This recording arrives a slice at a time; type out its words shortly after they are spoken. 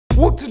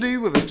What to do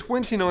with a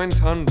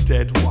 29-ton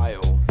dead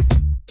whale?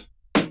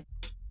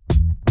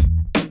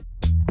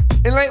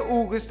 In late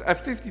August, a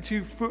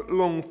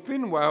 52-foot-long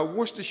fin whale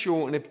washed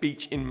ashore on a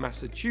beach in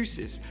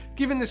Massachusetts,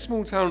 giving the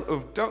small town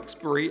of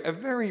Duxbury a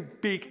very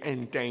big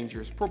and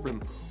dangerous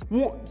problem.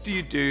 What do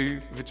you do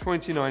with a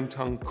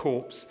 29-ton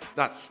corpse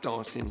that's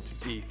starting to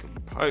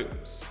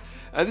decompose?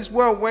 This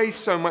whale weighs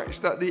so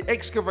much that the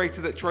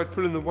excavator that tried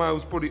pulling the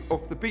whale's body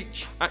off the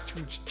beach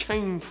actually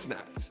chain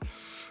snapped.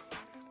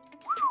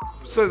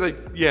 So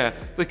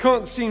they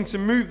can't seem to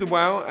move the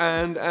whale,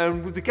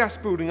 and with the gas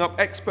building up,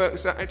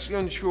 experts are actually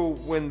unsure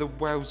when the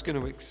whale's going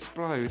to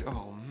explode.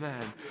 Oh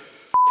man.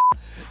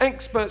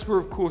 Experts were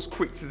of course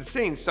quick to the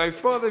scene. So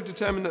far they've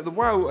determined that the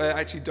whale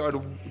actually died a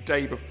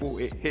day before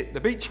it hit the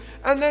beach,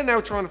 and they're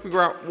now trying to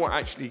figure out what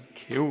actually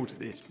killed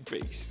this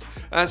beast.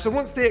 So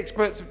once the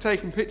experts have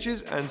taken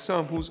pictures and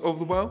samples of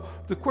the whale,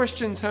 the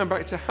question turned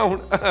back to how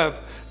on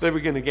earth they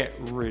were going to get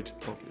rid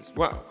of this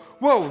whale.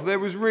 Well, there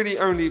was really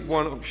only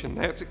one option.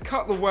 They had to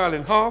cut the whale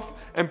in half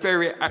and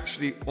bury it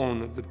actually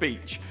on the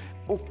beach.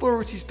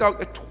 Authorities dug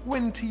a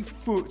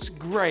 20-foot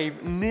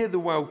grave near the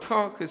whale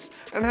carcass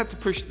and had to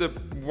push the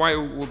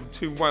whale or the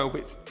two whale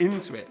bits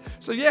into it.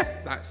 So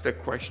yeah, that's the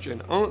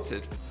question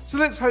answered. So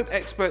let's hope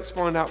experts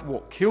find out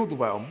what killed the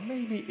whale.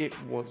 Maybe it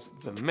was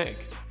the Meg.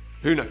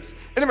 Who knows?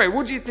 Anyway,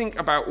 what do you think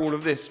about all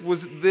of this?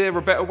 Was there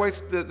a better way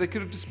that they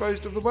could have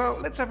disposed of the whale?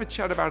 Let's have a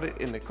chat about it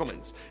in the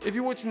comments. If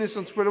you're watching this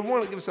on Twitter, why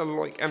not give us a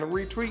like and a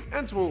retweet?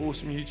 And to our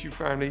awesome YouTube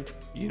family,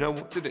 you know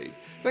what to do.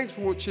 Thanks for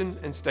watching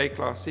and stay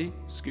classy,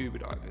 scuba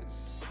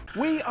divers.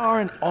 We are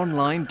an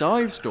online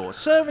dive store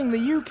serving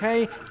the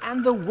UK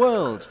and the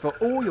world for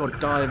all your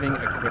diving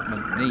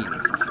equipment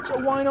needs. So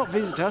why not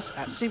visit us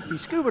at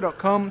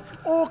simplyscuba.com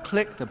or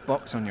click the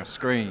box on your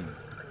screen.